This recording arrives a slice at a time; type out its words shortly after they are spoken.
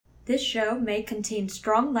This show may contain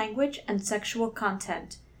strong language and sexual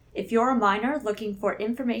content. If you're a minor looking for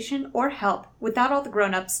information or help without all the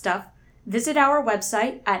grown-up stuff, visit our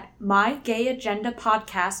website at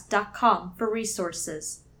mygayagendapodcast.com for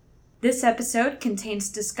resources. This episode contains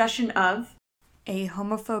discussion of a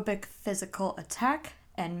homophobic physical attack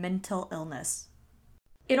and mental illness.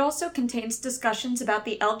 It also contains discussions about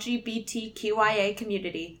the LGBTQIA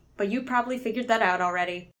community, but you probably figured that out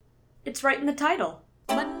already. It's right in the title.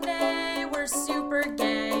 Monday, we're super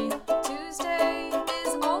gay. Tuesday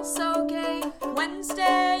is also gay.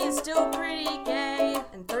 Wednesday is still pretty gay.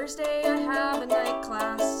 And Thursday, I have a night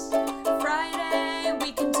class. Friday,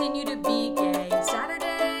 we continue to be gay.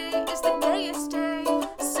 Saturday is the gayest day.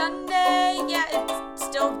 Sunday, yeah, it's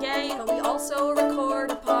still gay, but we also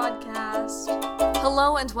record a podcast.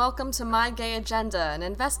 Hello and welcome to My Gay Agenda, an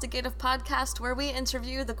investigative podcast where we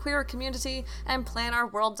interview the queer community and plan our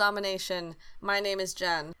world domination. My name is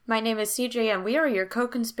Jen. My name is CJ, and we are your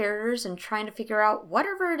co-conspirators in trying to figure out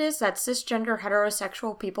whatever it is that cisgender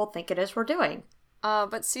heterosexual people think it is we're doing.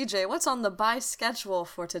 But CJ, what's on the bi schedule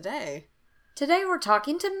for today? Today we're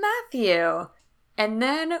talking to Matthew, and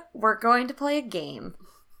then we're going to play a game.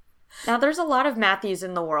 Now, there's a lot of Matthews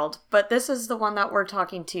in the world, but this is the one that we're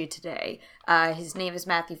talking to today. His name is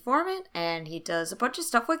Matthew Foreman, and he does a bunch of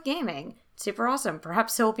stuff with gaming. Super awesome.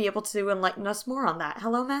 Perhaps he'll be able to enlighten us more on that.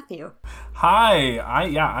 Hello, Matthew. Hi.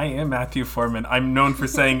 I am Matthew Foreman. I'm known for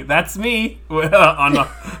saying, that's me.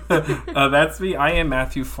 That's me. I am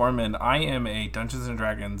Matthew Foreman. I am a Dungeons &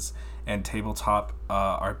 Dragons and tabletop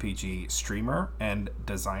RPG streamer and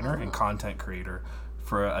designer and content creator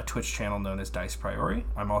for a Twitch channel known as Dice Priori.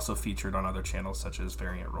 I'm also featured on other channels such as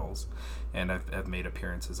Variant Roles, and I've made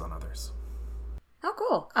appearances on others. Oh,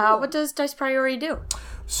 cool. What does Dice Priori do?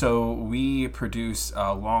 So we produce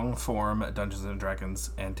long-form Dungeons & Dragons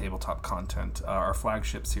and tabletop content. Our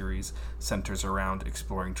flagship series centers around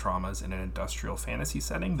exploring traumas in an industrial fantasy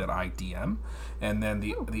setting that I DM, and then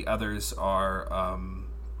the others are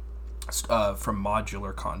from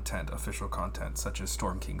modular content, official content, such as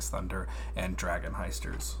Storm King's Thunder and Dragon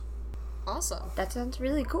Heisters. Awesome. That sounds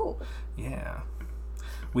really cool. Yeah.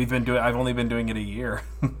 I've only been doing it a year.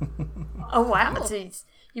 Oh, wow. Cool. So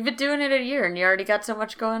you've been doing it a year and you already got so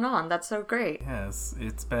much going on. That's so great. Yes,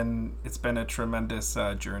 it's been a tremendous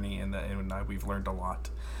journey and we've learned a lot.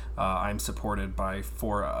 I'm supported by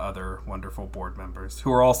 4 other wonderful board members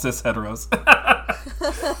who are all cis heteros.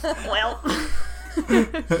 Well, we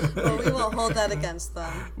won't hold that against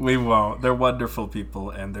them. We won't. They're wonderful people,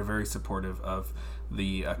 and they're very supportive of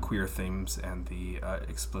the queer themes and the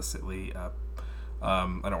explicitly, I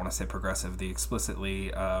don't want to say progressive, the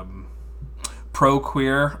explicitly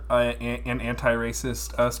pro-queer and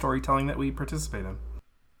anti-racist storytelling that we participate in.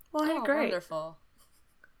 Well, hey, great. Wonderful.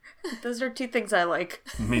 Those are 2 things I like.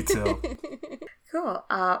 Me too. Cool.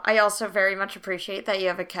 I also very much appreciate that you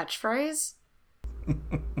have a catchphrase.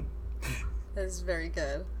 That is very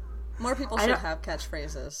good. More people should have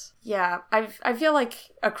catchphrases. Yeah, I feel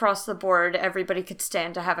like across the board, everybody could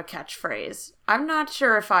stand to have a catchphrase. I'm not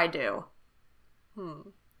sure if I do.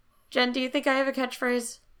 Jen, do you think I have a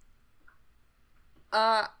catchphrase?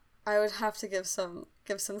 I would have to give some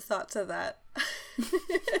thought to that.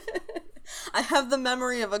 I have the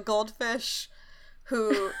memory of a goldfish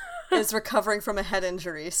who is recovering from a head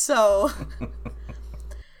injury, so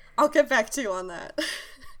I'll get back to you on that.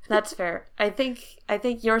 That's fair. I think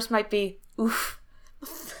yours might be oof.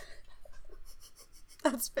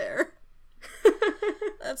 That's fair.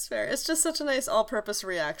 That's fair. It's just such a nice all-purpose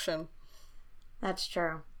reaction. That's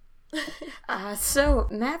true. So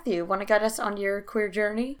Matthew, want to guide us on your queer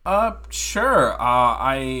journey? Sure.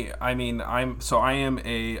 I am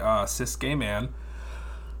a cis gay man.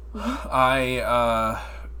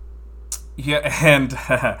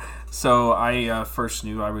 So I first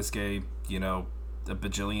knew I was gay, a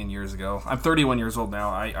bajillion years ago. I'm 31 years old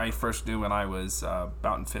now. I first knew when I was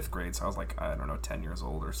about in 5th grade, so I was like, 10 years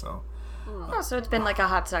old or so. Oh, so it's been like a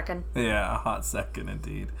hot second. Yeah, a hot second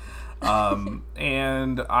indeed.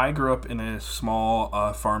 And I grew up in a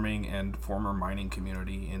small farming and former mining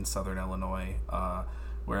community in southern Illinois,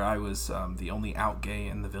 where I was the only out gay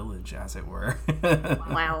in the village, as it were.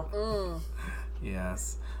 Wow.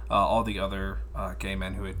 Yes. All the other gay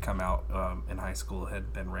men who had come out in high school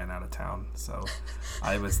had been ran out of town, so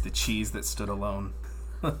I was the cheese that stood alone.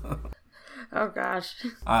 Oh, gosh.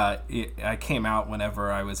 I came out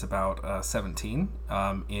whenever I was about 17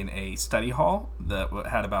 in a study hall that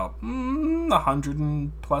had about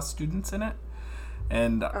 100+ students in it.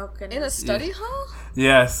 And in a study hall?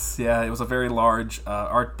 Yes, yeah, it was a very large.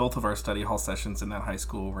 Both of our study hall sessions in that high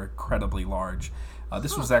school were incredibly large.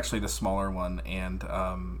 This was actually the smaller one, and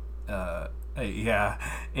Yeah,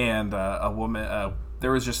 and a woman.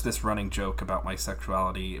 There was just this running joke about my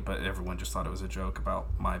sexuality, but everyone just thought it was a joke about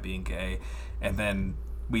my being gay. And then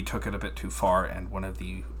we took it a bit too far, and one of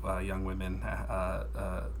the young women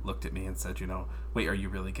looked at me and said, "Wait, are you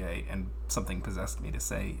really gay?" And something possessed me to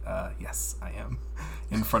say, "Yes, I am,"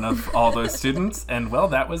 in front of all those students. And well,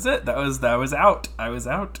 that was it. That was out. I was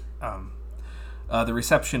out. The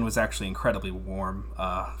reception was actually incredibly warm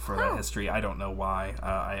for that history. I don't know why.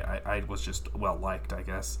 I was just well liked, I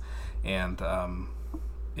guess, and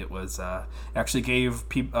it was actually gave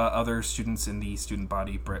other students in the student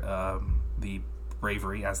body the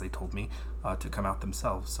bravery, as they told me, to come out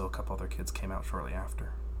themselves. So a couple other kids came out shortly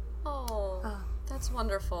after. Oh, that's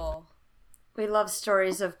wonderful. We love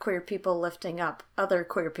stories of queer people lifting up other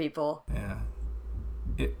queer people. Yeah.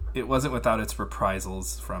 It wasn't without its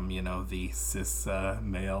reprisals from, the cis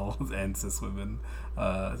male and cis women,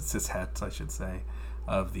 cis hets, I should say,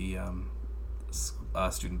 of the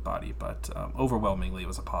student body, but overwhelmingly it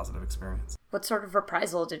was a positive experience. What sort of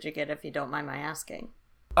reprisal did you get, if you don't mind my asking?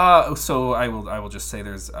 So I will just say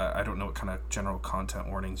there's I don't know what kind of general content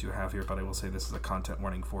warnings you have here, but I will say this is a content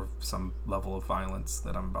warning for some level of violence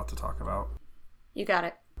that I'm about to talk about. You got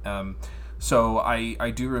it. So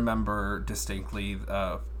I do remember distinctly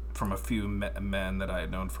from a few men that I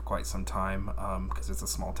had known for quite some time, because it's a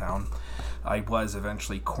small town. I was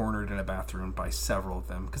eventually cornered in a bathroom by several of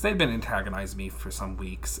them, because they'd been antagonizing me for some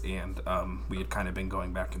weeks, and we had kind of been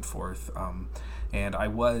going back and forth. And I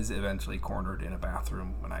was eventually cornered in a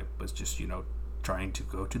bathroom when I was just, trying to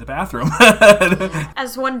go to the bathroom.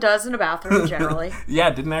 As one does in a bathroom, generally. Yeah,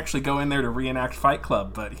 didn't actually go in there to reenact Fight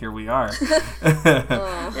Club, but here we are.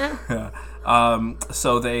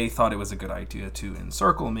 So they thought it was a good idea to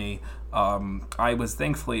encircle me. I was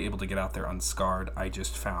thankfully able to get out there unscarred. I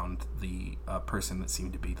just found the person that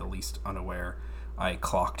seemed to be the least unaware. I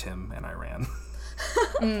clocked him and I ran.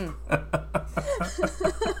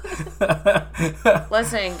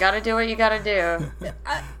 Listen, gotta do what you gotta do.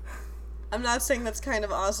 I'm not saying that's kind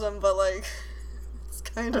of awesome, but it's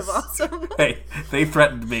kind of awesome. Hey, they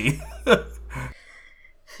threatened me.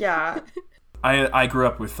 Yeah. I grew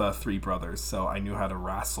up with 3 brothers, so I knew how to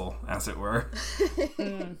wrestle, as it were.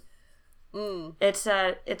 It's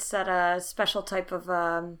that special type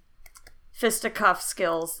of fisticuff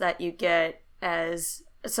skills that you get as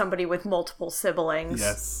somebody with multiple siblings.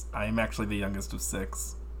 Yes, I am actually the youngest of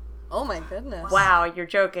 6. Oh my goodness. Wow, you're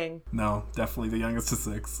joking. No, definitely the youngest of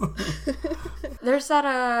 6. There's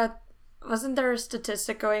that, wasn't there a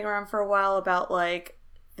statistic going around for a while about,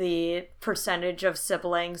 the percentage of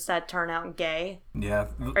siblings that turn out gay? Yeah.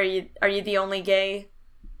 Are you the only gay?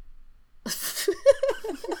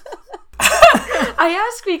 I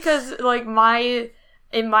ask because,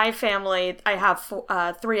 in my family, I have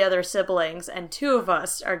 3 other siblings, and 2 of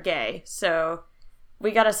us are gay, so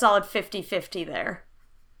we got a solid 50-50 there.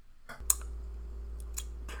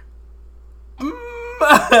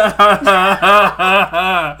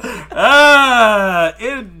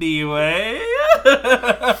 Anyway.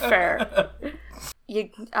 Fair. You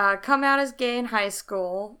come out as gay in high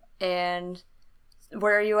school, and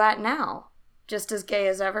where are you at now? Just as gay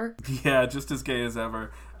as ever? Yeah, just as gay as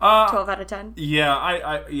ever. 12 out of 10?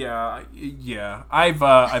 Yeah, yeah.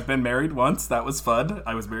 I've been married once. That was fun.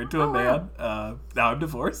 I was married to a man. Wow. Now I'm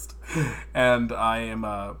divorced, and I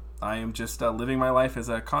am just living my life as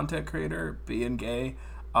a content creator, being gay.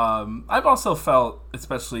 I've also felt,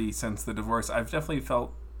 especially since the divorce, I've definitely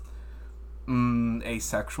felt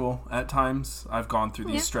asexual at times. I've gone through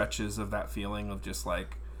these stretches of that feeling of just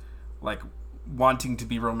like wanting to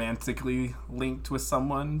be romantically linked with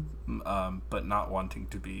someone, but not wanting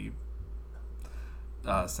to be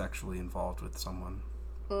sexually involved with someone.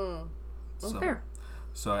 So, fair.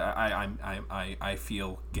 So I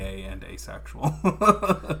feel gay and asexual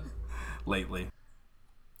lately.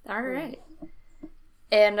 All right.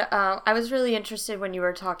 And I was really interested when you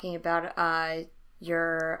were talking about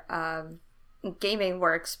your gaming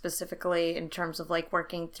work, specifically in terms of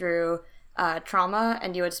working through trauma,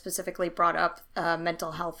 and you had specifically brought up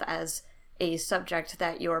mental health as a subject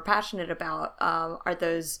that you were passionate about. Are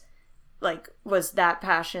those was that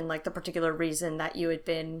passion the particular reason that you had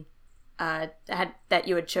been that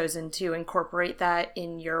you had chosen to incorporate that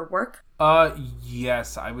in your work?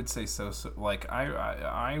 Yes, I would say so. So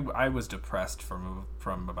I was depressed from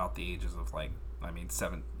about the ages of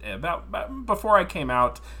 7, about before I came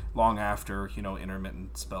out, long after,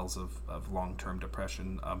 intermittent spells of long-term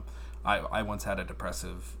depression. I once had a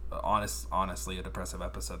depressive, honestly a depressive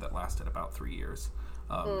episode that lasted about 3 years.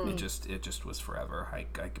 It just was forever. I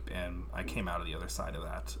came out of the other side of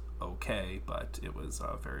that okay, but it was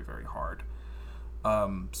very, very hard.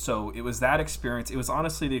 So it was that experience. It was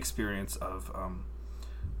honestly the experience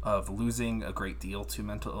of losing a great deal to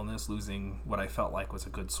mental illness, losing what I felt like was a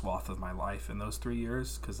good swath of my life in those 3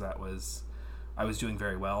 years, because I was doing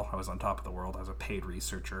very well. I was on top of the world. I was a paid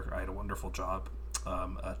researcher. I had a wonderful job,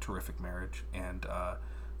 a terrific marriage, and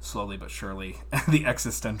slowly but surely, the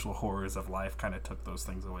existential horrors of life kind of took those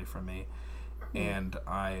things away from me, and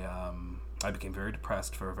I became very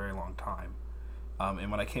depressed for a very long time. And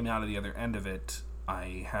when I came out of the other end of it,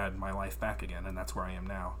 I had my life back again, and that's where I am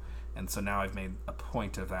now. And so now I've made a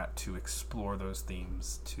point of that to explore those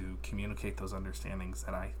themes, to communicate those understandings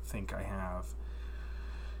that I think I have,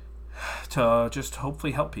 to just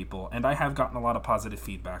hopefully help people. And I have gotten a lot of positive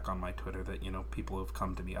feedback on my Twitter that, people have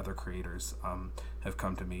come to me, other creators have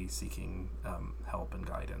come to me seeking help and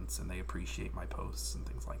guidance, and they appreciate my posts and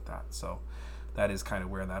things like that. So that is kind of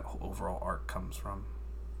where that whole overall arc comes from.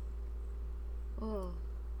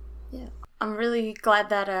 Yeah. I'm really glad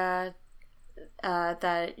that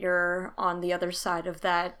that you're on the other side of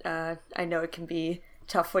that. I know it can be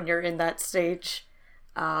tough when you're in that stage.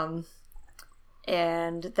 And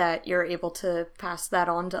that you're able to pass that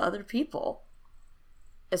on to other people.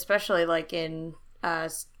 Especially in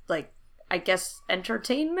I guess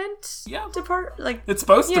entertainment department. It's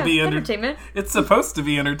supposed to be entertainment. It's supposed to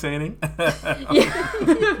be entertaining.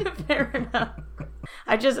 Yeah. Fair enough.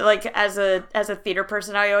 I just as a theater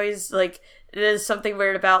person, I always there's something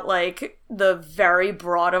weird about the very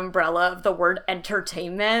broad umbrella of the word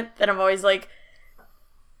entertainment that I'm always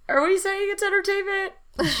are we saying it's entertainment?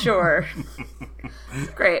 Sure.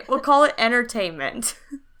 Great. We'll call it entertainment.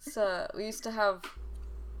 So we used to have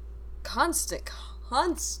constant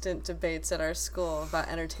debates at our school about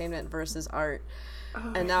entertainment versus art.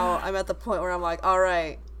 And now I'm at the point where I'm all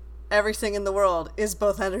right, everything in the world is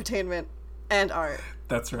both entertainment and art.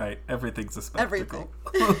 That's right. Everything's a spectacle.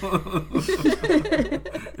 Everything.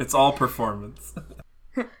 It's all performance.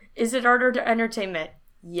 Is it art or entertainment?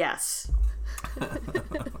 Yes.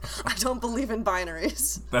 I don't believe in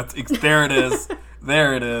binaries. There it is.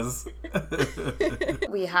 There it is.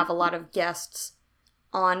 We have a lot of guests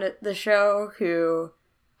on the show who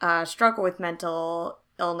struggle with mental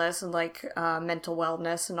illness and mental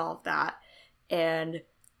wellness and all of that, and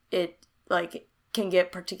it can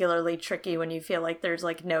get particularly tricky when you feel like there's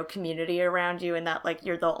no community around you and that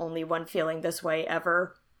you're the only one feeling this way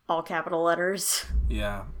ever, all capital letters.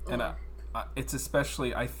 Yeah, and it's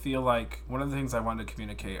especially, I feel like one of the things I wanted to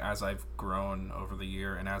communicate as I've grown over the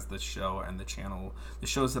year, and as the show and the channel, the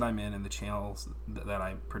shows that I'm in and the channels that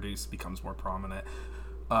I produce becomes more prominent,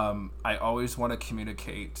 I always want to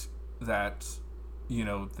communicate that,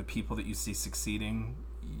 the people that you see succeeding,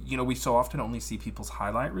 we so often only see people's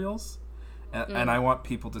highlight reels, and I want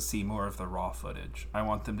people to see more of the raw footage. I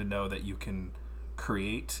want them to know that you can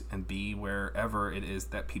create and be wherever it is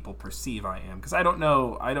that people perceive I am, because I don't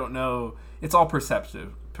know, it's all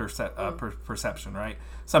perception, right?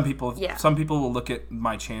 Some people will look at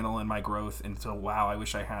my channel and my growth and say, wow, I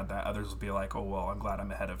wish I had that. Others will be like, oh well, I'm glad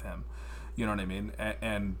I'm ahead of him, you know what I mean?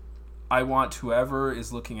 And I want whoever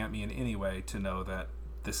is looking at me in any way to know that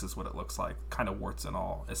this is what it looks like, kind of warts and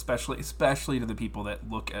all, especially to the people that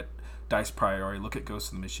look at Dice Priori, look at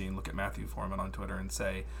Ghost in the Machine, look at Matthew Foreman on Twitter and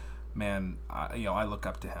say, man, I look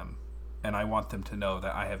up to him, and I want them to know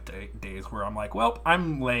that I have days where I'm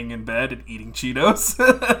I'm laying in bed and eating Cheetos.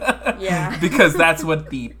 Yeah. Because that's what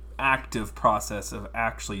the active process of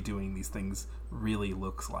actually doing these things really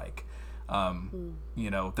looks like.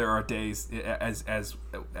 There are days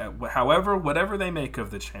however, whatever they make of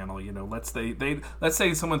the channel, let's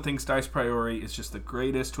say someone thinks Dice Priori is just the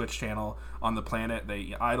greatest Twitch channel on the planet.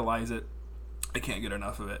 They idolize it. They can't get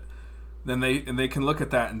enough of it. Then they can look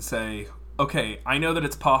at that and say, okay, I know that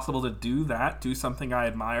it's possible to do something I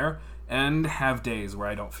admire, and have days where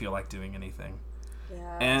I don't feel like doing anything.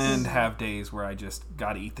 Yes. And have days where I just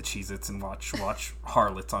gotta eat the Cheez-Its and watch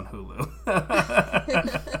Harlots on Hulu.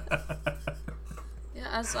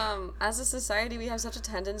 Yeah, as a society, we have such a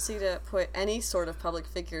tendency to put any sort of public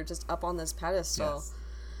figure just up on this pedestal. Yes.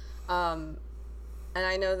 And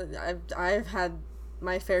I know that I've had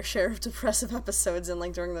my fair share of depressive episodes,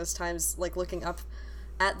 and during those times, looking up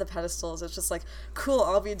at the pedestals, it's just cool,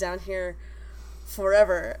 I'll be down here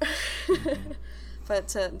forever. Mm-hmm. But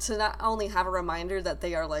to not only have a reminder that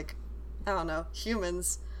they are I don't know,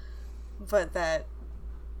 humans, but that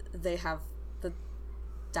they have the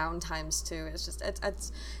down times too. It's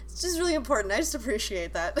just really important. I just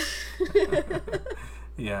appreciate that.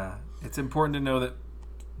 Yeah, it's important to know that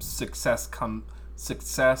success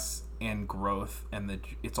and growth, and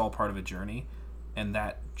it's all part of a journey, and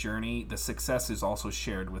that journey, the success is also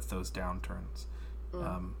shared with those downturns.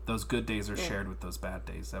 Those good days are shared with those bad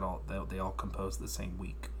days. They all compose the same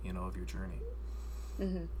week, of your journey.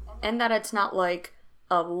 Mm-hmm. And that it's not like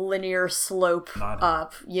a linear slope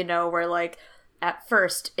up, where like at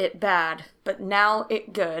first it bad, but now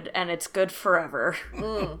it good, and it's good forever.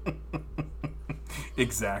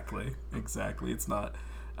 Exactly. It's not.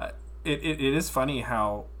 It is funny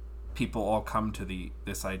how people all come to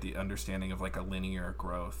this understanding of like a linear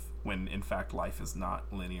growth, when in fact life is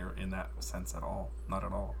not linear in that sense at all. Not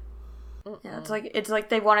at all. Yeah, it's like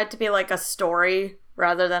they want it to be like a story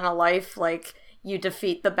rather than a life. Like you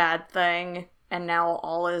defeat the bad thing, and now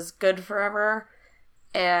all is good forever.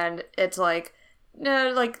 And it's like,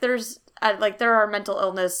 no, like there are mental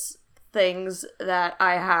illness things that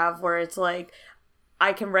I have where it's like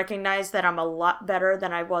I can recognize that I'm a lot better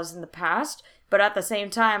than I was in the past, but at the same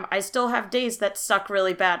time, I still have days that suck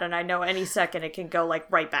really bad, and I know any second it can go like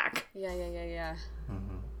right back. Yeah.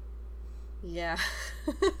 Mm-hmm. Yeah.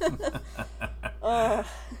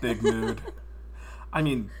 Big mood. I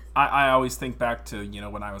mean, I always think back to,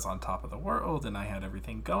 when I was on top of the world and I had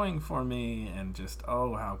everything going for me and just,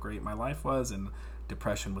 how great my life was, and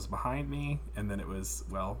depression was behind me. And then it was,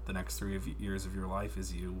 the next 3 years of your life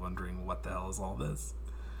is you wondering what the hell is all this?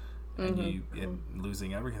 And and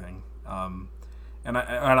losing everything. And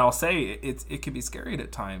I'll say it can be scary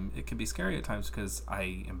at times. It can be scary at times because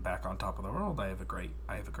I am back on top of the world. I have a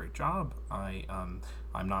great job. I'm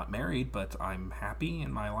not married, but I'm happy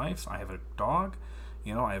in my life. I have a dog.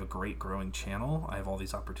 I have a great growing channel. I have all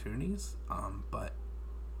these opportunities. But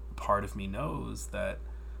part of me knows that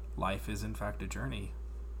life is in fact a journey.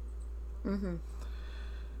 Mm-hmm.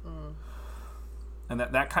 And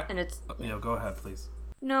that kind. And it's go ahead, please.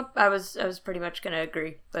 Nope, I was pretty much gonna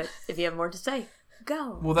agree. But if you have more to say,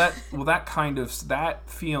 go. Well, that kind of that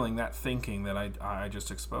feeling, that thinking that I just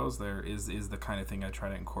exposed there is the kind of thing I try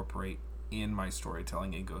to incorporate in my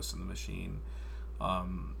storytelling in Ghost in the Machine,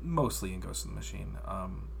 mostly in Ghost in the Machine,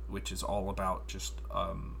 which is all about just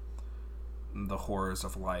the horrors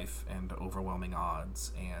of life and overwhelming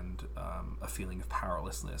odds and a feeling of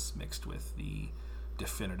powerlessness mixed with the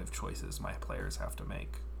definitive choices my players have to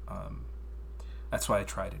make. That's what I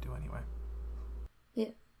try to do anyway. Yeah.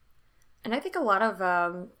 And I think a lot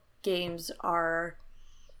of games are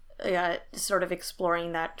sort of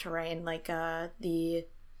exploring that terrain, like the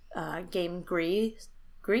game Gris,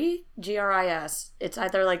 Gris? It's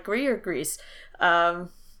either like Gris or Grease,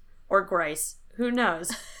 or Grice, who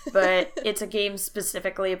knows? But it's a game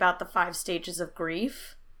specifically about the 5 stages of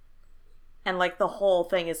grief. And like the whole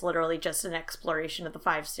thing is literally just an exploration of the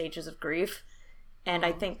 5 stages of grief. And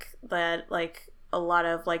I think that like a lot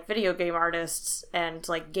of like video game artists and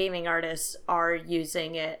like gaming artists are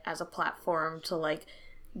using it as a platform to like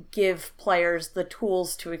give players the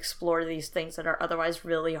tools to explore these things that are otherwise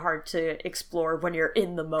really hard to explore when you're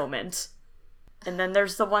in the moment. And then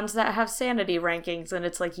there's the ones that have sanity rankings, and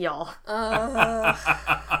it's like, y'all.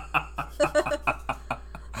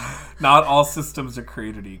 Not all systems are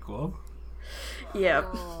created equal.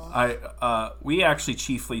 Yep. We actually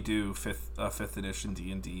chiefly do 5th edition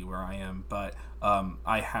D&D where I am, but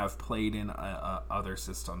I have played in other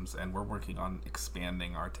systems, and we're working on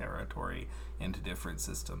expanding our territory into different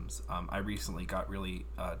systems. I recently got really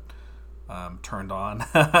turned on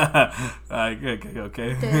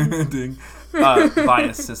Ding. By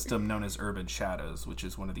a system known as Urban Shadows, which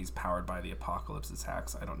is one of these powered by the apocalypse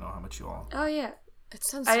attacks. I don't know how much you all... Oh, yeah. It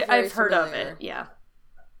sounds I've heard of it, yeah.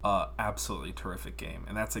 Absolutely terrific game,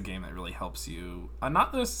 and that's a game that really helps you.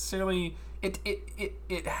 Not necessarily it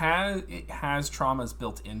has traumas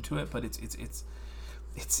built into it, but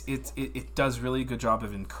it does really a good job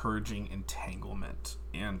of encouraging entanglement,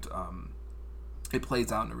 and it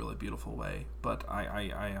plays out in a really beautiful way. But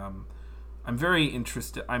I'm very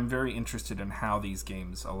interested. I'm very interested in how these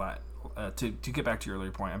games allow. To get back to your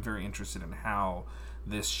earlier point, I'm very interested in how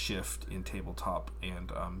this shift in tabletop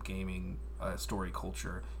and gaming story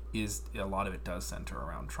culture is, a lot of it does center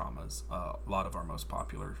around traumas. A lot of our most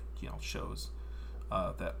popular shows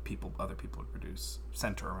that other people produce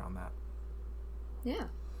center around that. Yeah.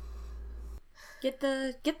 Get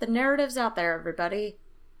the narratives out there, everybody.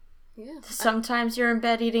 Yeah. Sometimes you're in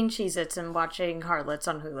bed eating Cheez-Its and watching Harlots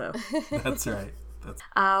on Hulu. That's right.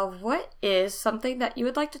 What is something that you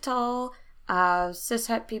would like to tell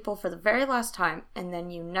cishet people for the very last time, and then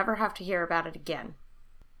you never have to hear about it again?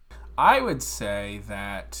 I would say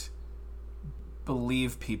that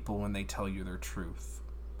believe people when they tell you their truth.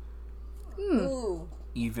 Ooh.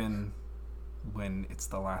 Even when it's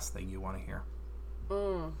the last thing you want to hear.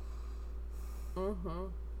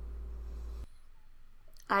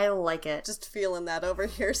 I like it. Just feeling that over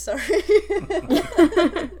here, sorry.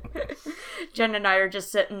 Jen and I are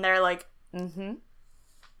just sitting there like,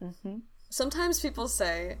 Sometimes people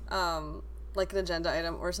say, like an agenda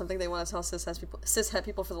item or something they want to tell cishet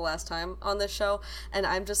people for the last time on this show, and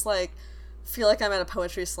I'm just like, feel like I'm at a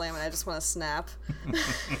poetry slam and I just want to snap.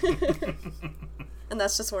 And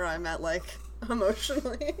that's just where I'm at, like,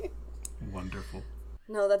 emotionally. Wonderful.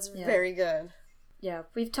 No, that's very good. Yeah,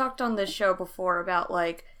 we've talked on this show before about,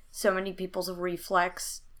 like, so many people's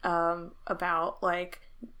reflex about, like,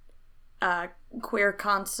 queer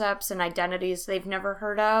concepts and identities they've never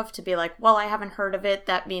heard of, to be like, well, I haven't heard of it,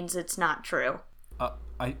 that means it's not true.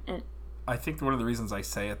 I think one of the reasons I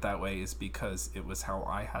say it that way is because it was how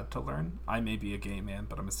I had to learn. I may be a gay man,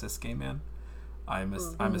 but I'm a cis gay man. I'm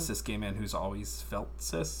a cis gay man who's always felt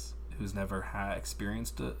cis, who's never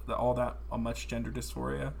experienced all that much gender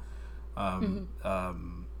dysphoria.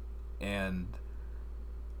 And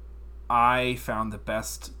I found the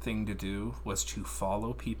best thing to do was to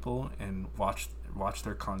follow people and watch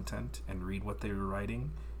their content and read what they were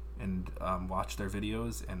writing and watch their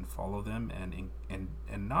videos and follow them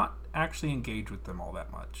and not actually engage with them all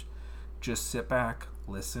that much. Just sit back,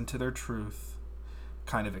 listen to their truth,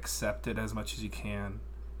 kind of accept it as much as you can,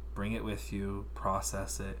 bring it with you,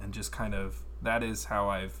 process it, and just kind of, that is how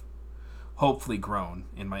I've hopefully grown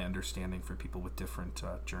in my understanding for people with different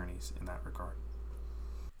journeys in that regard.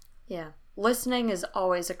 Yeah. Listening is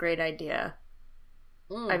always a great idea.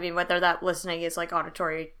 I mean, whether that listening is like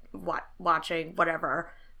auditory, watching,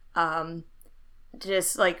 whatever.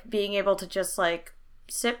 Just like being able to just like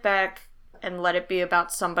sit back and let it be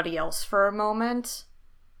about somebody else for a moment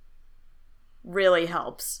really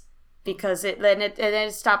helps, because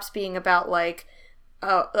it stops being about like,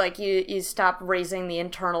 like you stop raising the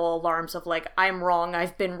internal alarms of like, I'm wrong,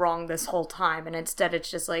 I've been wrong this whole time, and instead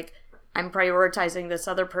it's just like, I'm prioritizing this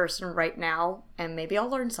other person right now, and maybe I'll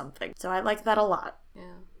learn something. So I like that a lot.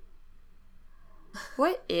 Yeah.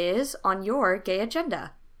 What is on your gay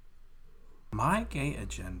agenda? My gay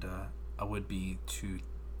agenda would be to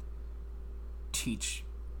teach.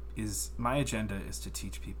 My agenda is to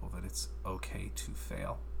teach people that it's okay to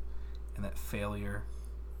fail, and that failure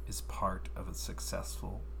is part of a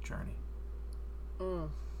successful journey.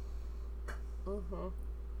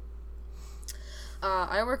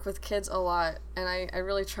 I work with kids a lot, and I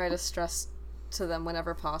really try to stress to them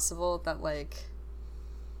whenever possible that, like,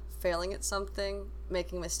 failing at something,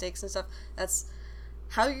 making mistakes and stuff, that's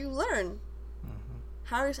how you learn.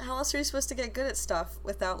 How else are you supposed to get good at stuff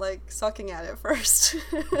without, like, sucking at it first?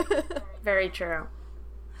 Very true.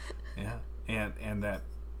 Yeah, and that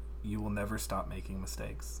you will never stop making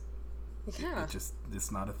mistakes. Yeah.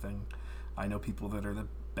 It's not a thing. I know people that are the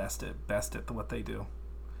best at what they do,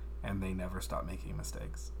 and they never stop making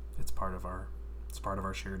mistakes. It's part of our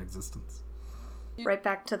shared existence. Right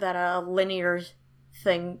back to that linear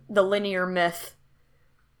thing, the linear myth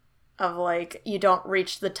of like, you don't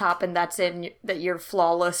reach the top and that's it, that you're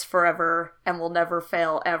flawless forever and will never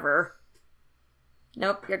fail ever.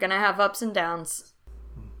 Nope, you're gonna have ups and downs.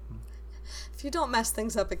 If you don't mess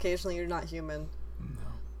things up occasionally, you're not human. No.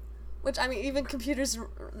 Which, I mean, even computers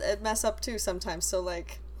mess up too sometimes, so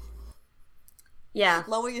like... Yeah.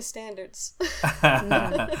 Lower your standards.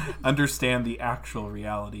 Understand the actual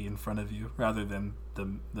reality in front of you rather than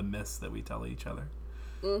the myths that we tell each other.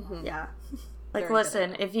 Yeah. Like, Very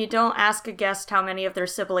listen, if you don't ask a guest how many of their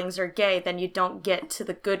siblings are gay, then you don't get to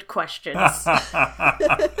the good questions.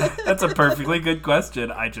 That's a perfectly good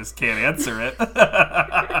question. I just can't answer it.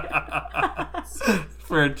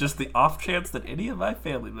 For just the off chance that any of my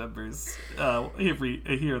family members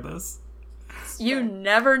hear this. You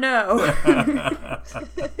never know.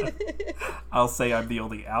 I'll say I'm the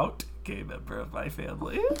only out gay member of my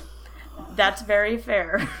family. That's very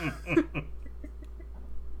fair.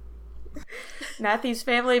 Matthew's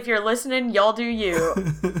family, if you're listening, y'all do you.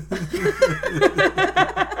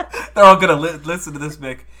 They're all gonna listen to this,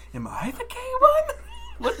 Mick. Am I the gay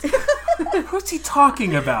one? Who's he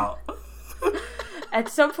talking about? At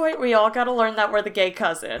some point, we all gotta learn that we're the gay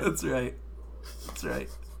cousin. That's right.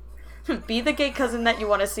 Be the gay cousin that you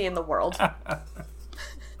want to see in the world. I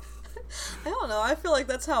don't know. I feel like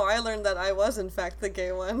that's how I learned that I was, in fact, the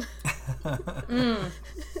gay one.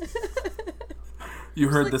 You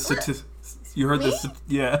heard like, the statistics. You heard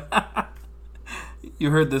yeah. You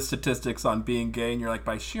heard the statistics on being gay, and you're like,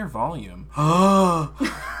 by sheer volume.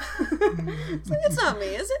 It's not me,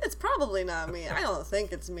 is it? It's probably not me. I don't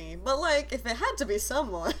think it's me. But, like, if it had to be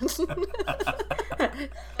someone...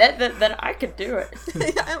 then I could do it.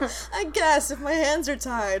 I guess, if my hands are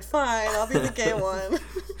tied, fine, I'll be the gay one.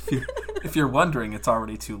 If you're wondering, it's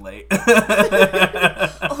already too late.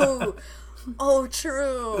 Oh,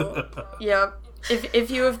 true. Yep. If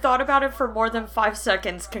you have thought about it for more than 5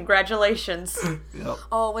 seconds, congratulations. Yep.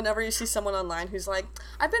 Oh, whenever you see someone online who's like,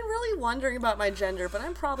 I've been really wondering about my gender, but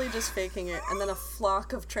I'm probably just faking it. And then a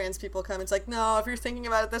flock of trans people come. It's like, no, if you're thinking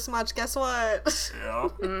about it this much, guess what? Yeah.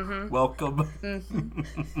 Mm-hmm. Welcome.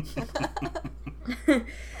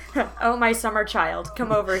 Oh, my summer child,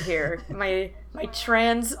 come over here. My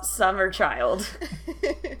trans summer child.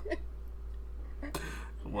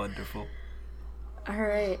 Wonderful. All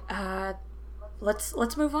right.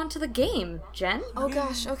 Let's move on to the game, Jen. Oh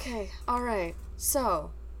gosh, okay. All right. So,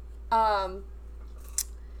 in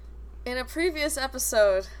a previous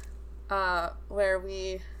episode where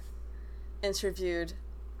we interviewed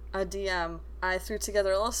a DM, I threw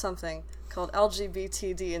together a little something called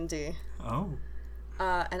LGBT D&D. Oh.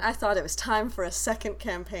 And I thought it was time for a second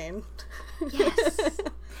campaign. Yes.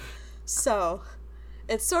 So,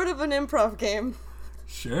 it's sort of an improv game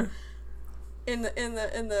Sure. in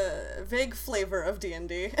the vague flavor of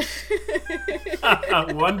D&D.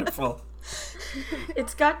 Wonderful.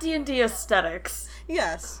 It's got D&D aesthetics.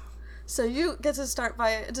 Yes. So you get to start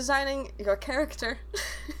by designing your character.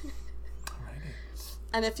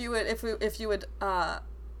 And if you would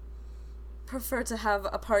prefer to have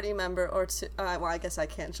a party member or to well, I guess I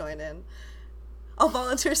can't join in. I'll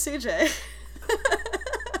volunteer CJ.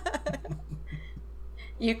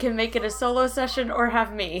 You can make it a solo session or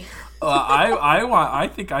have me. I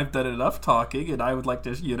think I've done enough talking, and I would like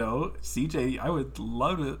to, CJ, I would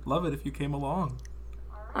love it if you came along.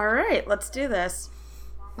 All right, let's do this.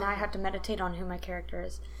 Now I have to meditate on who my character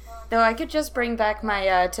is. Though I could just bring back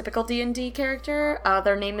my typical D&D character.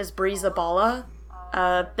 Their name is Bree Zabala.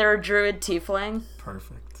 They're a druid tiefling.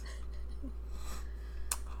 Perfect.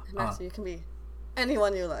 So you can be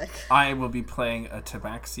anyone you like. I will be playing a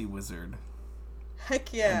Tabaxi wizard.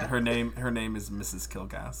 Heck yeah. And her name is Mrs.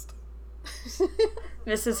 Kilgast.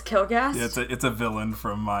 Mrs. Kilgast? Yeah, it's a villain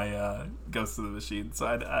from my Ghost of the Machine, so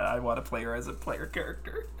I want to play her as a player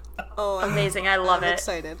character. Oh, amazing! I love I'm it.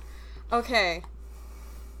 Excited. Okay,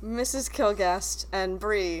 Mrs. Kilgast and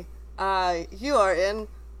Bree, you are in,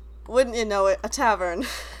 wouldn't you know it, a tavern.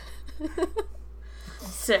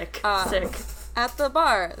 Sick. At the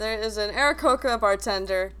bar, there is an Aarakocra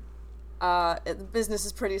bartender. The business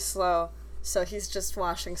is pretty slow, so he's just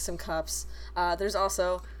washing some cups. There's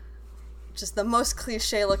also just the most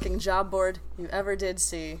cliche-looking job board you ever did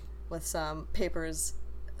see, with some papers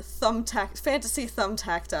fantasy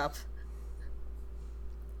thumbtacked up.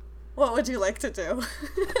 What would you like to do?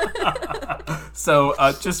 So,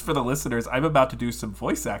 just for the listeners, I'm about to do some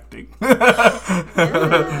voice acting.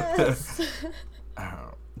 Yes.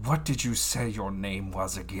 What did you say your name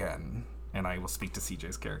was again? And I will speak to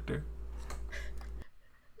CJ's character.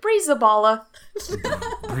 Bree Zabala.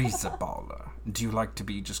 Breezaballa. Do you like to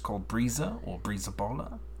be just called Breeza or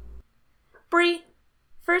Breezaballa? Bree.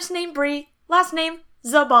 First name Bree. Last name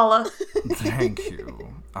Zabala. Thank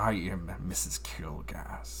you. I am Mrs.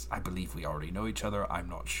 Kilgas. I believe we already know each other. I'm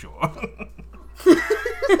not sure.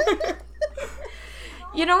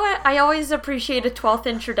 You know what? I always appreciate a 12th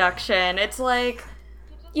introduction. It's like,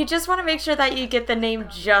 you just want to make sure that you get the name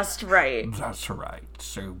just right. That's right.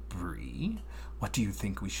 So, Bree, what do you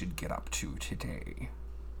think we should get up to today?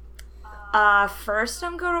 First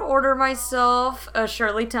I'm going to order myself a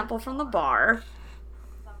Shirley Temple from the bar.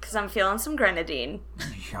 Because I'm feeling some grenadine.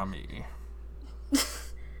 Yummy.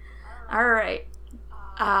 Alright.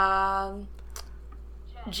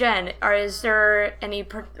 Jen, is there any,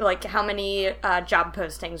 how many job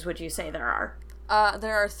postings would you say there are?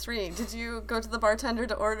 There are 3. Did you go to the bartender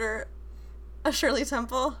to order a Shirley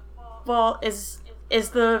Temple? Well, is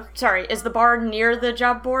the bar near the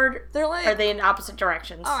job board? They're like... Are they in opposite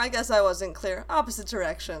directions? Oh, I guess I wasn't clear. Opposite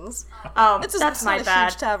directions. Oh, It's that's not my a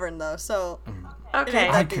bad. huge tavern, though, so... Okay.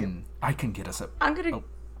 I can get us a... I'm gonna...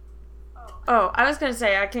 Oh, I was gonna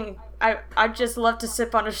say, I'd just love to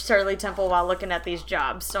sip on a Shirley Temple while looking at these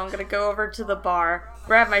jobs, so I'm gonna go over to the bar,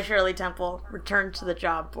 grab my Shirley Temple, return to the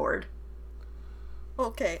job board.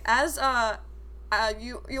 Okay, as,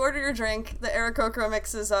 you order your drink, the Aarakocra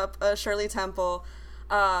mixes up a Shirley Temple,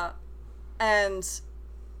 and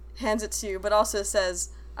hands it to you, but also says,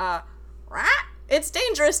 it's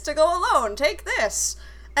dangerous to go alone, take this,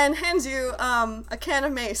 and hands you, a can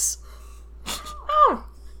of mace. Oh!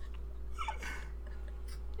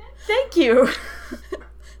 Thank you!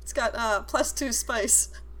 It's got, +2 spice.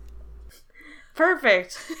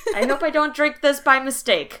 Perfect. I hope I don't drink this by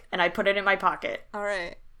mistake. And I put it in my pocket. All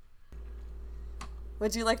right.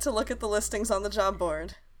 Would you like to look at the listings on the job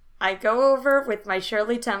board? I go over with my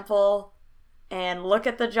Shirley Temple and look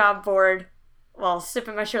at the job board while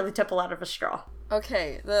sipping my Shirley Temple out of a straw.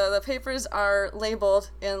 Okay, the papers are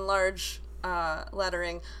labeled in large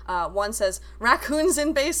lettering. One says, raccoons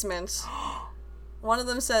in basement. One of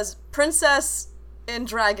them says, princess in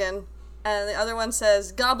dragon. And the other one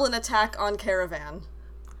says, goblin attack on caravan.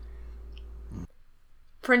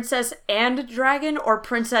 Princess and dragon or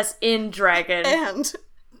princess in dragon? And.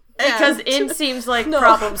 Because in seems like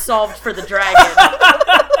problem solved for the dragon.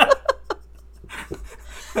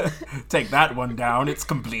 Take that one down. It's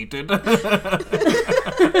completed.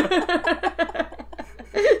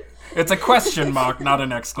 It's a question mark, not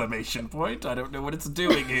an exclamation point. I don't know what it's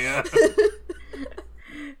doing here.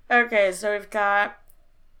 Okay, so we've got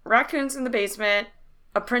raccoons in the basement,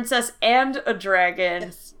 a princess and a dragon,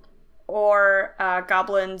 Yes. or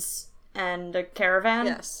goblins and a caravan.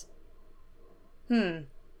 Yes.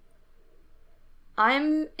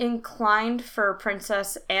 I'm inclined for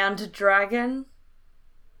princess and dragon.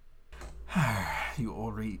 You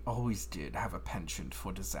always did have a penchant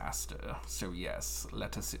for disaster. So yes,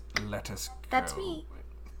 let us go. That's me.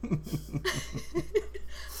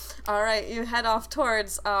 All right, you head off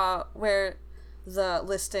towards where the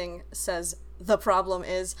listing says the problem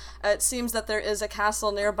is. It seems that there is a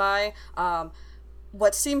castle nearby.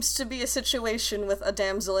 What seems to be a situation with a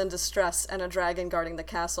damsel in distress and a dragon guarding the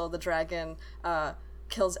castle. The dragon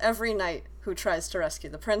kills every knight who tries to rescue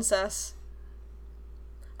the princess.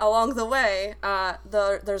 Along the way,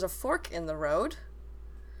 there's a fork in the road.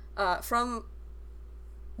 From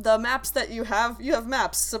the maps that you have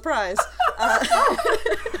maps. Surprise.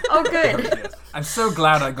 Oh, good. Yes. I'm so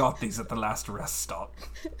glad I got these at the last rest stop.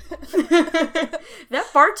 That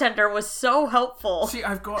bartender was so helpful. See,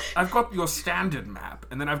 I've got your standard map,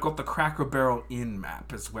 and then I've got the Cracker Barrel Inn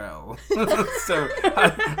map as well. So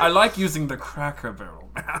I like using the Cracker Barrel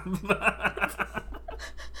map.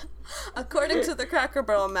 According to the Cracker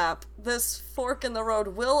Barrel map, this fork in the road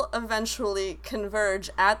will eventually converge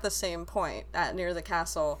at the same point, near the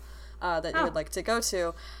castle that you would like to go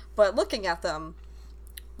to. But looking at them,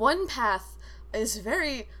 one path is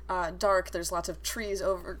very dark. There's lots of trees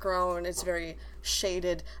overgrown. It's very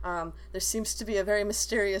shaded. There seems to be a very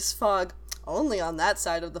mysterious fog only on that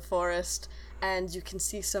side of the forest. And you can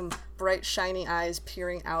see some bright, shiny eyes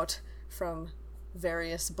peering out from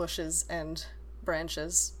various bushes and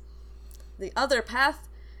branches. The other path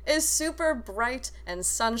is super bright and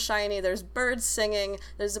sunshiny. There's birds singing.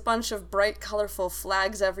 There's a bunch of bright, colorful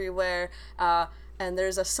flags everywhere. And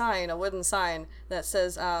there's a sign, a wooden sign, that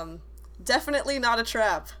says, definitely not a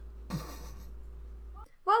trap.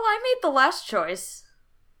 Well, I made the last choice.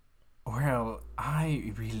 Well,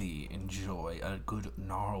 I really enjoy a good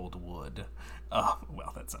gnarled wood.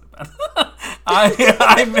 Well, that's not bad.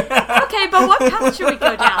 I'm Okay, but what path should we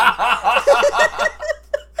go down?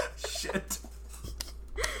 Shit.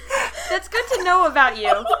 That's good to know about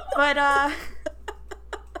you, but,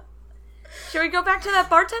 should we go back to that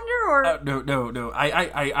bartender, or? No.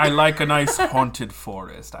 I like a nice haunted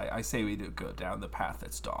forest. I say we do go down the path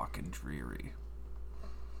that's dark and dreary.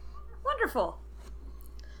 Wonderful.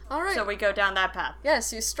 All right. So we go down that path.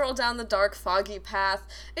 Yes, you stroll down the dark, foggy path.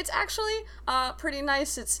 It's actually pretty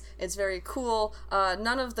nice. It's very cool.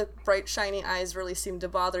 None of the bright, shiny eyes really seem to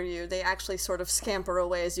bother you. They actually sort of scamper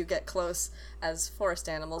away as you get close, as forest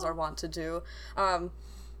animals are wont to do.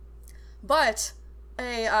 But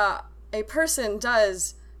a person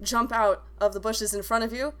does jump out of the bushes in front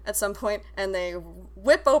of you at some point, and they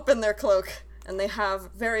whip open their cloak, and they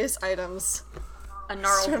have various items. A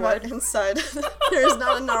gnarled Straight wood. inside. There is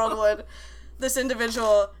not a gnarled wood. This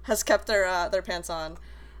individual has kept their pants on.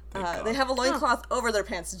 They have a loincloth over their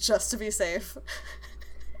pants just to be safe.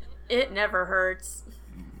 It never hurts.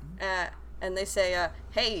 And they say,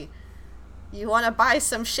 hey, you want to buy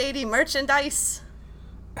some shady merchandise?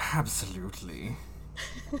 Absolutely.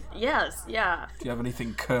 Yes, yeah. Do you have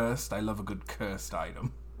anything cursed? I love a good cursed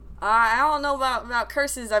item. I don't know about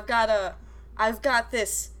curses. I've got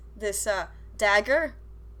this dagger.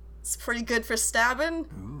 It's pretty good for stabbing.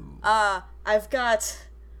 Ooh. I've got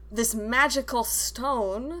this magical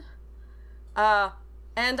stone.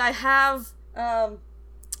 And I have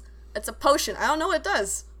it's a potion. I don't know what it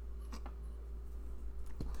does.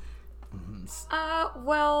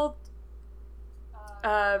 Well,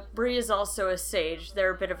 Bree is also a sage.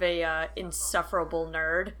 They're a bit of a insufferable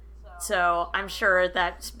nerd. So I'm sure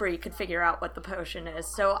that Bree could figure out what the potion is.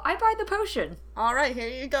 So I buy the potion. All right, here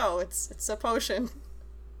you go. It's a potion.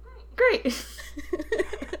 Great.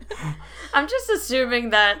 I'm just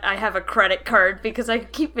assuming that I have a credit card because I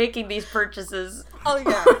keep making these purchases Oh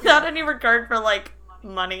yeah. without any regard for, like,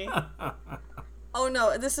 money. Oh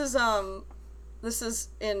no, this is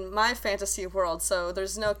in my fantasy world, so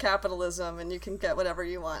there's no capitalism and you can get whatever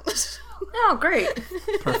you want. Oh, great.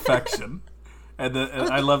 Perfection. And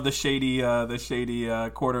I love the shady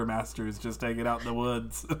quartermasters just hanging out in the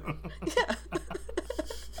woods. Yeah.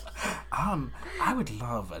 I would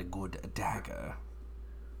love a good dagger.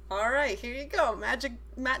 Alright, here you go.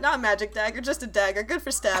 Not magic dagger, just a dagger. Good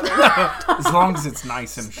for stabbing. As long as it's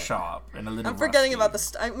nice and sharp and a little I'm forgetting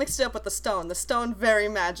rusty. about I mixed it up with the stone. The stone, very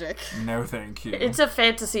magic. No, thank you. It's a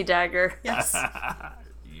fantasy dagger. Yes.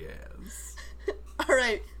 Yes.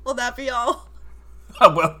 Alright, will that be all?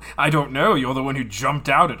 Well, I don't know. You're the one who jumped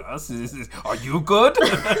out at us. Are you good?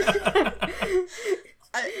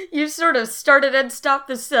 You sort of started and stopped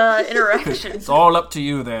this interaction. It's all up to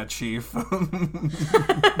you there, Chief.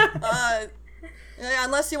 Yeah,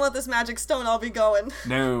 unless you want this magic stone, I'll be going.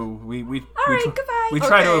 No, we Alright, goodbye. We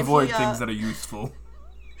try to Okay, avoid he, things that are useful.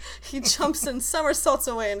 He jumps and somersaults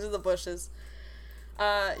away into the bushes.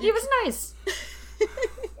 He was nice.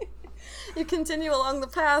 You continue along the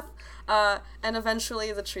path, and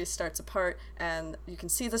eventually the tree starts apart, and you can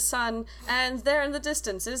see the sun, and there in the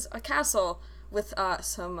distance is a castle with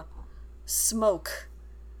some smoke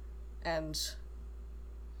and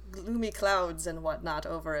gloomy clouds and whatnot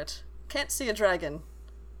over it. Can't see a dragon.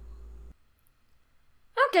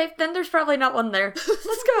 Okay, then there's probably not one there.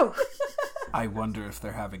 Let's go. I wonder if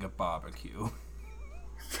they're having a barbecue.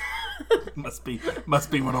 must be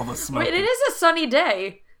when all the smoke. Wait, it is a sunny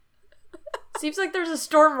day. Seems like there's a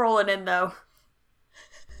storm rolling in, though.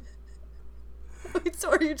 Wait, so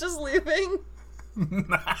are you just leaving?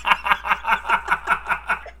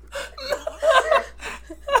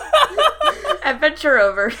 Adventure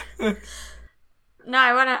over. No,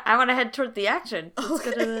 I wanna head toward the action.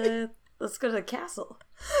 Let's go to the castle.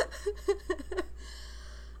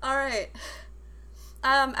 Alright.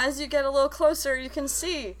 As you get a little closer, you can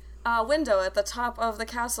see a window at the top of the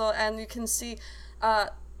castle, and you can see,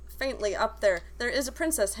 faintly up there, there is a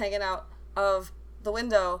princess hanging out of the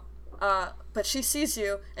window, but she sees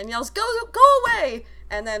you and yells, go away!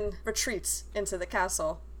 And then retreats into the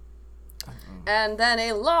castle. And then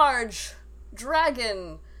a large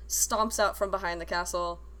dragon stomps out from behind the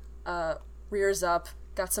castle, rears up,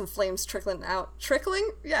 got some flames trickling out.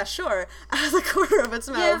 Trickling? Yeah, sure. Out of the corner of its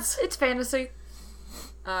mouth. Yeah, it's fantasy.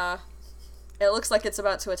 It looks like it's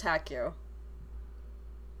about to attack you.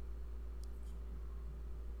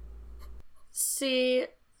 See,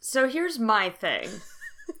 so here's my thing.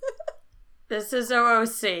 This is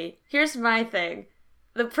OOC. Here's my thing.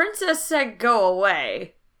 The princess said go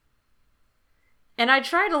away. And I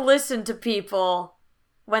try to listen to people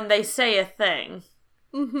when they say a thing.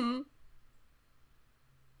 Mm-hmm.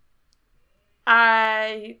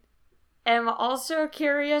 I am also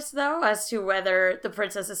curious, though, as to whether the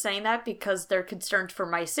princess is saying that because they're concerned for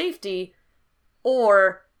my safety,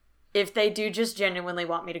 or if they do just genuinely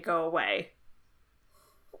want me to go away.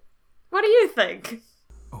 What do you think?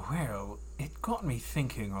 Well, it got me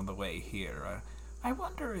thinking on the way here. I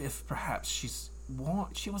wonder if perhaps she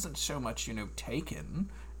wasn't so much,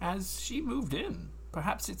 taken as she moved in.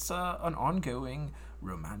 Perhaps it's an ongoing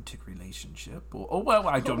romantic relationship, or well,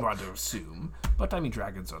 I don't want to assume, but I mean,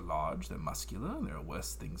 dragons are large, they're muscular, and there are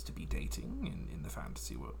worse things to be dating in the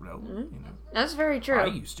fantasy realm, That's very true. I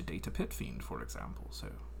used to date a pit fiend, for example, so...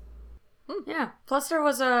 Yeah, plus there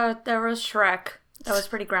was Shrek. That was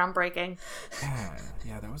pretty groundbreaking.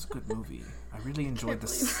 Yeah, that was a good movie. I really enjoyed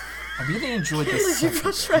this. I really enjoyed this. You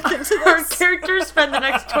brought Shrek into Our this. characters spend the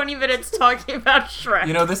next 20 minutes talking about Shrek.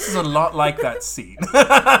 This is a lot like that scene.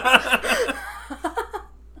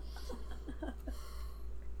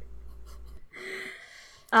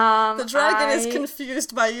 The dragon is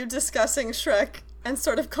confused by you discussing Shrek and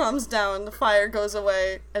sort of calms down. The fire goes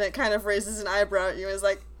away and it kind of raises an eyebrow at you and is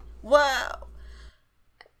like, wow.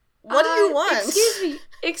 What do you want?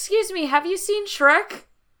 Excuse me, have you seen Shrek?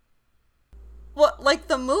 What, like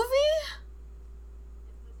the movie?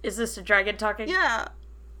 Is this a dragon talking? Yeah.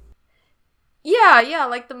 Yeah,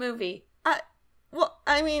 like the movie. I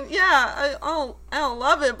don't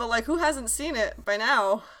love it, but like, who hasn't seen it by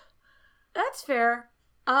now? That's fair.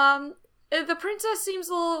 The princess seems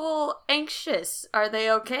a little anxious. Are they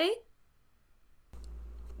okay?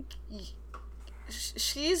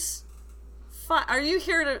 She's fine. Are you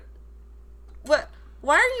here to... What?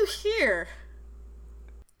 Why are you here?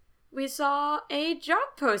 We saw a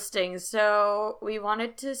job posting, so we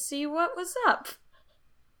wanted to see what was up.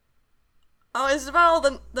 Oh, is it about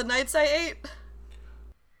all the nights I ate?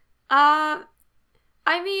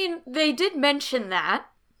 I mean, they did mention that.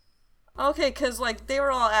 Okay, because, like, they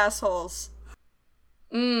were all assholes.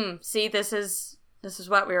 See, this is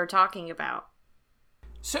what we were talking about.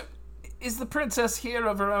 So, is the princess here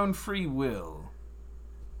of her own free will?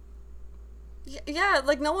 Yeah,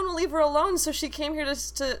 like, no one will leave her alone, so she came here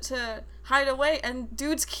to hide away, and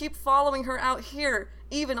dudes keep following her out here,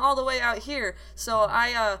 even all the way out here. So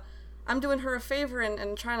I'm doing her a favor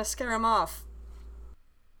and trying to scare him off.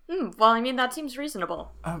 Well, I mean, that seems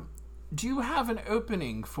reasonable. Do you have an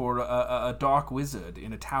opening for a dark wizard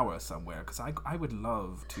in a tower somewhere? Because I would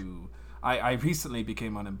love to... I recently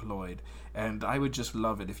became unemployed, and I would just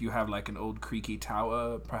love it if you have, like, an old creaky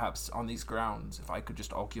tower, perhaps on these grounds. If I could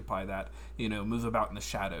just occupy that, move about in the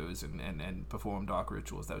shadows and perform dark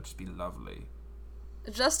rituals, that would just be lovely.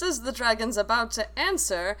 Just as the dragon's about to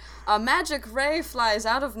answer, a magic ray flies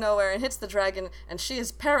out of nowhere and hits the dragon, and she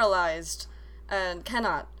is paralyzed and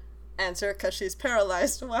cannot answer because she's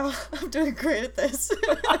paralyzed. Wow, I'm doing great at this.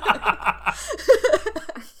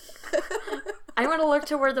 I want to look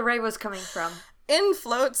to where the ray was coming from. In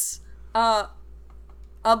floats a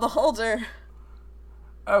beholder.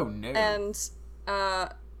 Oh, no. And, well,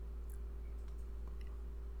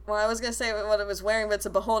 I was going to say what it was wearing, but it's a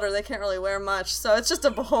beholder. They can't really wear much, so it's just a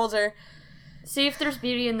beholder. See if there's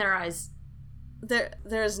beauty in their eyes. There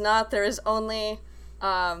is not. There is only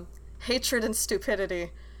hatred and stupidity.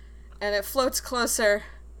 And it floats closer,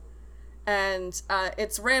 and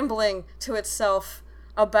it's rambling to itself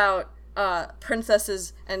about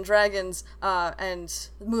princesses and dragons and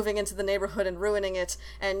moving into the neighborhood and ruining it.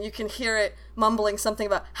 And you can hear it mumbling something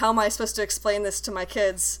about, how am I supposed to explain this to my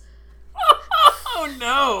kids? Oh,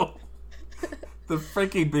 no! The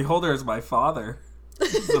freaking beholder is my father.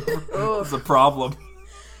 It's a problem.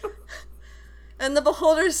 And the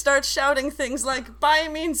beholder starts shouting things like, by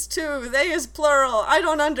means two, they is plural, I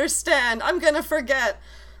don't understand, I'm gonna forget.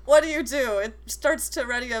 What do? It starts to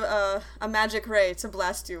ready a magic ray to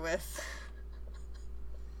blast you with.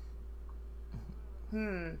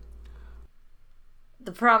 The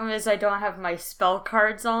problem is I don't have my spell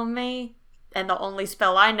cards on me, and the only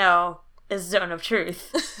spell I know is Zone of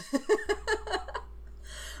Truth.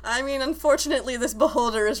 I mean, unfortunately, this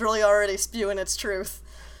beholder is really already spewing its truth.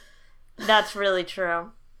 That's really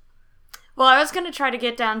true. Well, I was gonna try to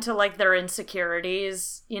get down to, like, their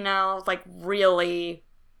insecurities, like, really,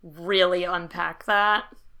 really unpack that.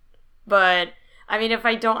 But, I mean, if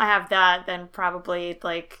I don't have that, then probably,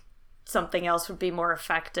 like, something else would be more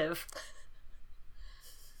effective.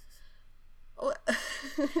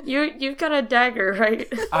 You've got a dagger, right?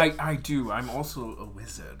 I do. I'm also a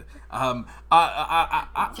wizard. You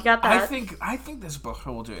got that? I think this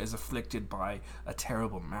beholder is afflicted by a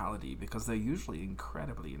terrible malady because they're usually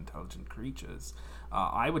incredibly intelligent creatures.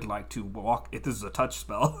 I would like to walk. This is a touch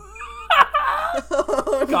spell.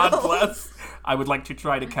 Oh, God no. bless. I would like to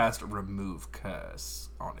try to cast Remove Curse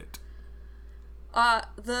on it.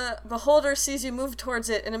 The beholder sees you move towards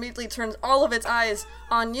it and immediately turns all of its eyes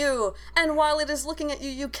on you. And while it is looking at you,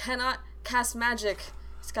 you cannot cast magic.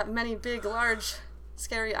 It's got many big, large,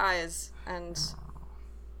 scary eyes, and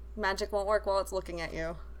magic won't work while it's looking at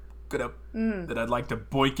you. Good up. Then I'd like to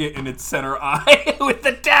boink it in its center eye with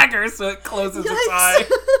the dagger so it closes its eye.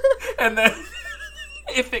 And then,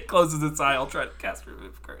 if it closes its eye, I'll try to cast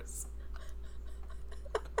Remove Curse.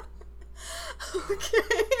 Okay.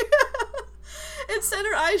 Its center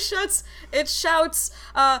eye shuts, it shouts,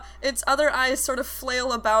 its other eyes sort of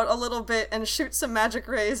flail about a little bit and shoot some magic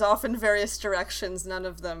rays off in various directions. None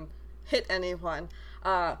of them hit anyone.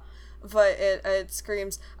 But it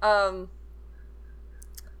screams,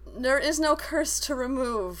 there is no curse to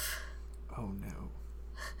remove. Oh no.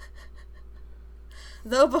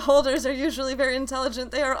 Though beholders are usually very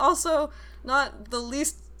intelligent, they are also not the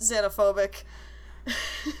least xenophobic.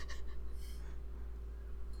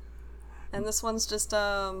 And this one's just,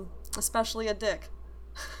 especially a dick.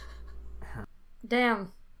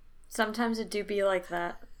 Damn. Sometimes it do be like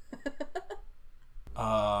that.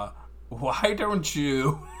 Why don't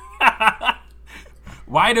you...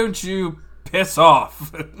 Why don't you piss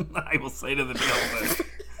off? I will say to the beholder.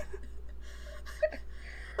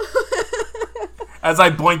 As I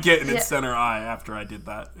boink it in its center eye after I did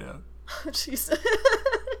that, yeah. Oh, jeez.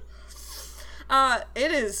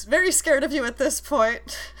 It is very scared of you at this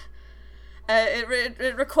point.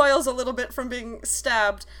 It recoils a little bit from being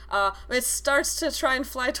stabbed. It starts to try and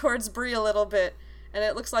fly towards Bree a little bit, and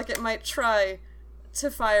it looks like it might try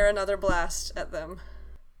to fire another blast at them.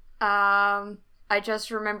 I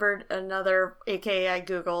just remembered another AKA I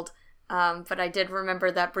googled, but I did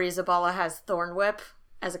remember that Breezaballa has Thorn Whip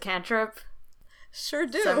as a cantrip. Sure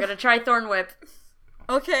do. So I'm gonna try Thorn Whip.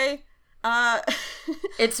 Okay.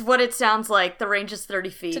 It's what it sounds like. The range is 30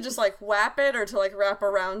 feet. To just, like, whap it or to, like, wrap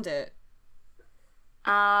around it?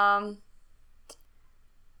 I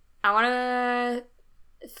want to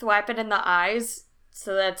thwap it in the eyes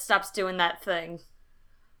so that it stops doing that thing.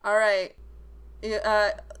 Alright. You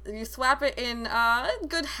thwap it in a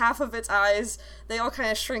good half of its eyes. They all kind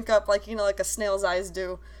of shrink up like, you know, like a snail's eyes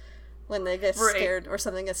do when they get scared or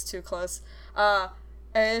something gets too close.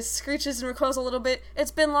 It screeches and recoils a little bit.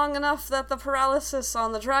 It's been long enough that the paralysis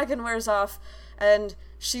on the dragon wears off, and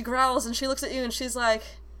she growls and she looks at you and she's like,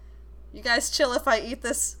 "You guys chill if I eat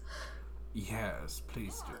this?" Yes,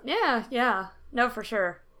 please do. Yeah. No, for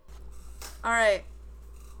sure. Alright.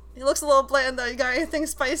 He looks a little bland though. You got anything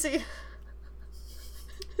spicy?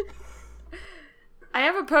 I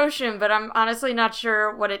have a potion, but I'm honestly not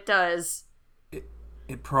sure what it does.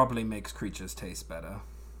 It probably makes creatures taste better.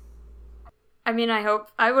 I mean,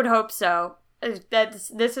 I would hope so.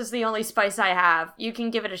 This is the only spice I have. You can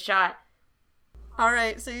give it a shot.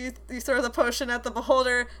 Alright, so you throw the potion at the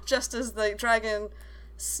beholder just as the dragon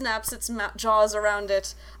snaps its jaws around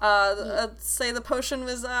it. Say the potion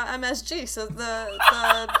was MSG, so the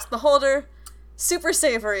beholder, super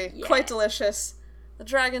savory, quite delicious. The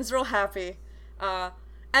dragon's real happy.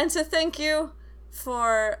 And to thank you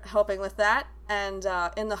for helping with that, and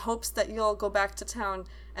in the hopes that you'll go back to town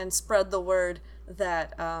and spread the word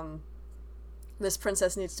that this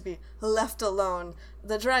princess needs to be left alone,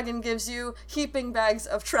 the dragon gives you heaping bags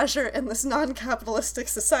of treasure in this non-capitalistic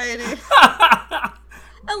society.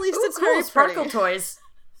 At least it's cool, very sparkle pretty. toys.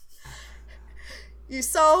 You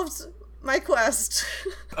solved my quest.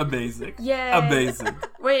 Amazing. Yay. Amazing.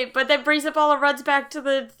 Wait, but then Breezaballa runs back to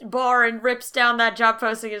the bar and rips down that job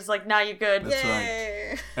posting and is like, "Nah, you good." That's Yay.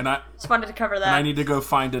 right. And I Just wanted to cover that. I need to go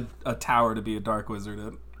find a tower to be a dark wizard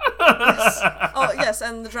in. Oh, yes,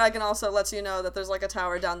 and the dragon also lets you know that there's like a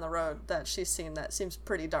tower down the road that she's seen that seems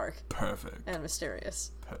pretty dark Perfect. and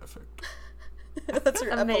mysterious. Perfect. That's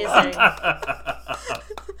your Amazing. epilogue.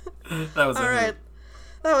 That was All right.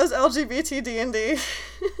 That was LGBT D&D.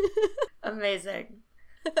 Amazing.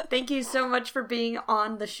 Thank you so much for being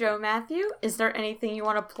on the show, Matthew. Is there anything you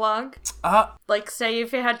want to plug? Like, say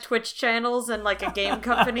if you had Twitch channels and, like, a game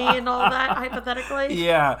company and all that, hypothetically?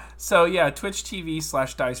 Yeah. So, yeah, Twitch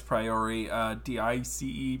TV/Dice Priori,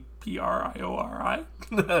 DICEPRIORI.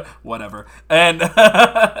 Whatever. And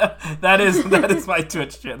that is my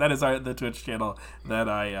Twitch channel. That is the Twitch channel that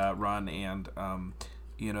I run. And,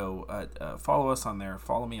 follow us on there.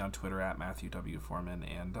 Follow me on Twitter at Matthew W. Foreman.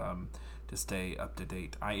 And, to stay up to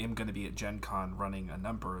date, I am going to be at Gen Con running a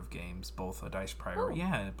number of games, both a Dice Priori,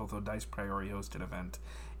 Dice Priori hosted event,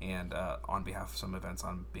 and on behalf of some events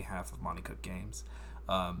on behalf of Monty Cook Games.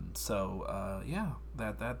 That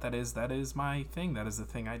is my thing. That is the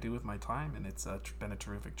thing I do with my time, and it's been a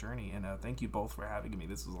terrific journey. And thank you both for having me.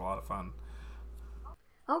 This was a lot of fun.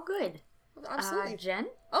 Oh, good. Absolutely. Jen?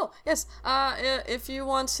 Oh, yes. If you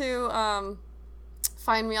want to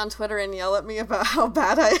find me on Twitter and yell at me about how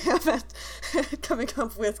bad I am at coming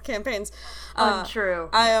up with campaigns. Untrue.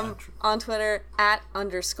 I am on Twitter at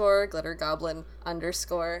 _glittergoblin_,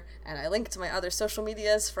 and I link to my other social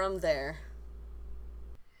medias from there.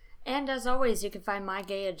 And as always, you can find My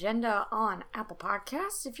Gay Agenda on Apple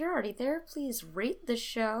Podcasts. If you're already there, please rate the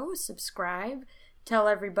show, subscribe, tell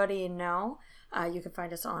everybody you know. You can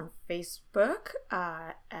find us on Facebook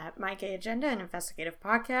at My Gay Agenda, an investigative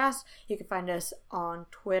podcast. You can find us on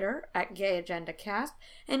Twitter at Gay Agenda Cast.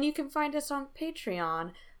 And you can find us on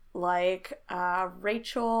Patreon like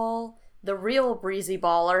Rachel, the real Breezy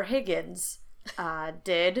Baller Higgins,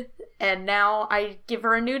 did. And now I give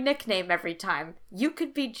her a new nickname every time. You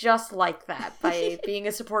could be just like that by being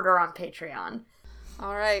a supporter on Patreon.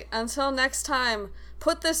 All right. Until next time,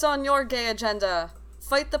 put this on your gay agenda.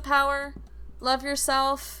 Fight the power. Love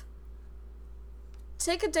yourself.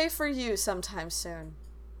 Take a day for you sometime soon.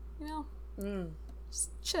 You know?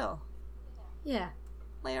 Just chill. Yeah.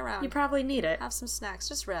 Lay around. You probably need it. Have some snacks.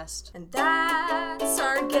 Just rest. And that's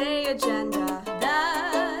our gay agenda.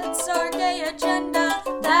 That's our gay agenda.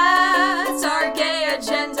 That's our gay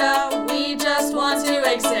agenda. We just want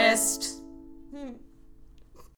to exist.